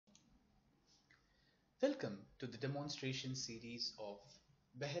Welcome to the demonstration series of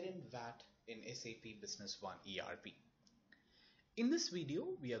Bahrain VAT in SAP Business One ERP. In this video,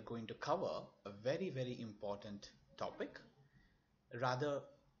 we are going to cover a very important topic, rather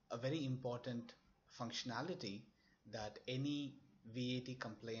a very important functionality that any VAT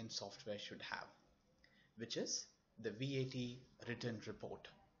compliance software should have, which is the VAT written report.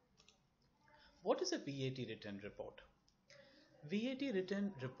 What is a VAT written report? VAT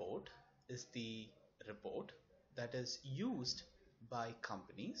written report is the report that is used by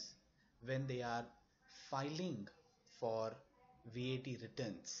companies when they are filing for VAT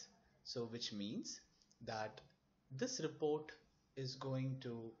returns. So which means that this report is going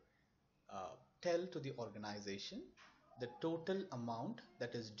to tell to the organization the total amount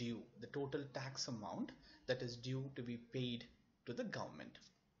that is due, the total tax amount that is due to be paid to the government.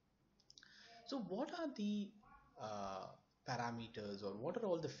 So what are the parameters, or what are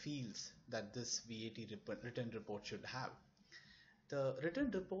all the fields that this VAT written report should have? The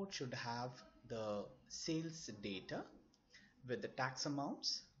written report should have the sales data with the tax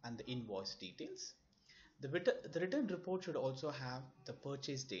amounts and the invoice details. The written report should also have the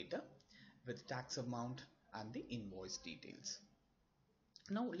purchase data with tax amount and the invoice details.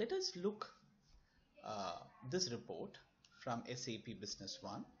 Now let us look this report from SAP Business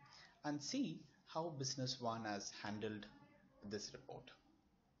One and see how Business One has handled this report.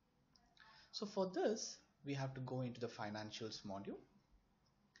 So for this, we have to go into the financials module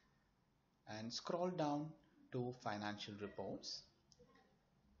and scroll down to financial reports.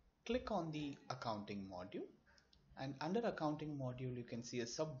 Click on the accounting module, and under accounting module you can see a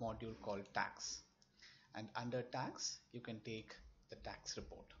sub module called tax, and under tax you can take the tax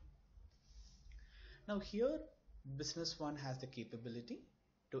report. Now here Business One has the capability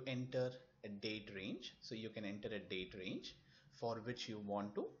to enter a date range, so you can enter a date range for which you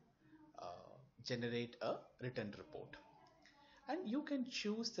want to generate a written report, and you can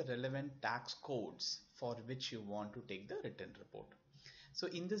choose the relevant tax codes for which you want to take the written report. So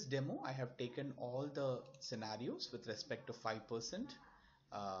in this demo I have taken all the scenarios with respect to 5%,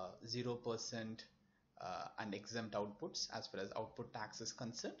 0% and exempt outputs as far as output tax is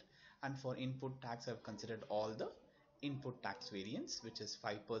concerned, and for input tax I have considered all the input tax variants, which is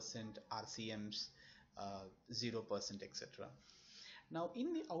 5%, RCMs, 0%, etc. Now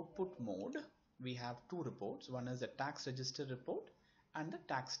in the output mode we have two reports. One is the tax register report and the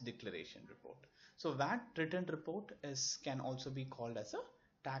tax declaration report. So VAT written report can also be called as a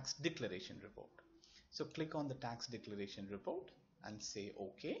tax declaration report. So click on the tax declaration report and say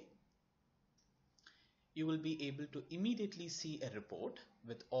OK. You will be able to immediately see a report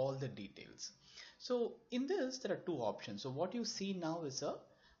with all the details. So in this there are two options. So what you see now is a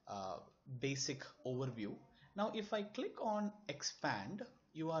basic overview. Now if I click on expand,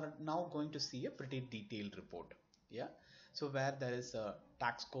 you are now going to see a pretty detailed report. Yeah. So where there is a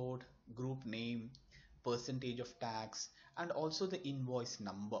tax code, group name, percentage of tax, and also the invoice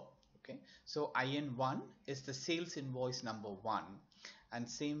number. Okay. So IN1 is the sales invoice number 1, and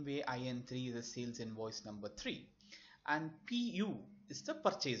same way IN3 is the sales invoice number 3, and PU is the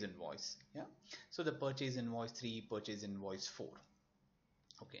purchase invoice. Yeah. So the purchase invoice 3, purchase invoice 4.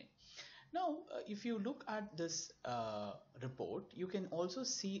 Okay. Now if you look at this report, you can also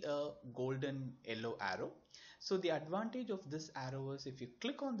see a golden yellow arrow. So the advantage of this arrow is if you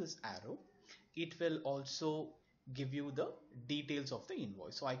click on this arrow, it will also give you the details of the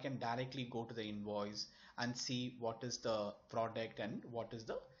invoice. So I can directly go to the invoice and see what is the product and what is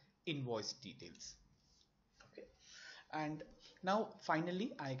the invoice details. Okay. And now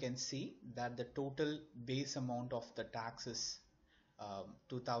finally I can see that the total base amount of the tax is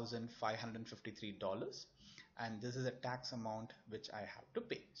 $2,553, and this is a tax amount which I have to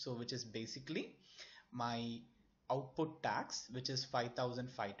pay. So which is basically my output tax, which is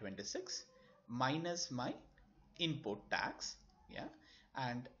 5,526 minus my input tax. Yeah.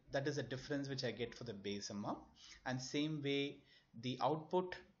 And that is a difference which I get for the base amount, and same way the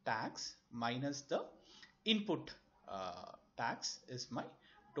output tax minus the input tax is my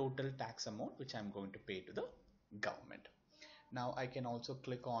total tax amount which I'm going to pay to the government. Now I can also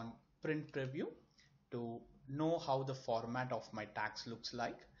click on print preview to know how the format of my tax looks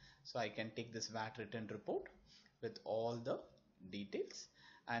like. So I can take this VAT written report with all the details,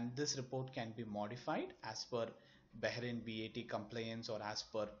 and this report can be modified as per Bahrain VAT compliance or as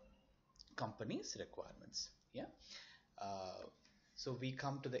per company's requirements. Yeah. So we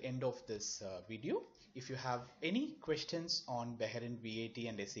come to the end of this video. If you have any questions on Bahrain VAT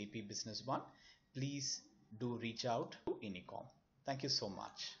and SAP Business One, please do reach out to Unicom. Thank you so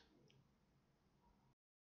much.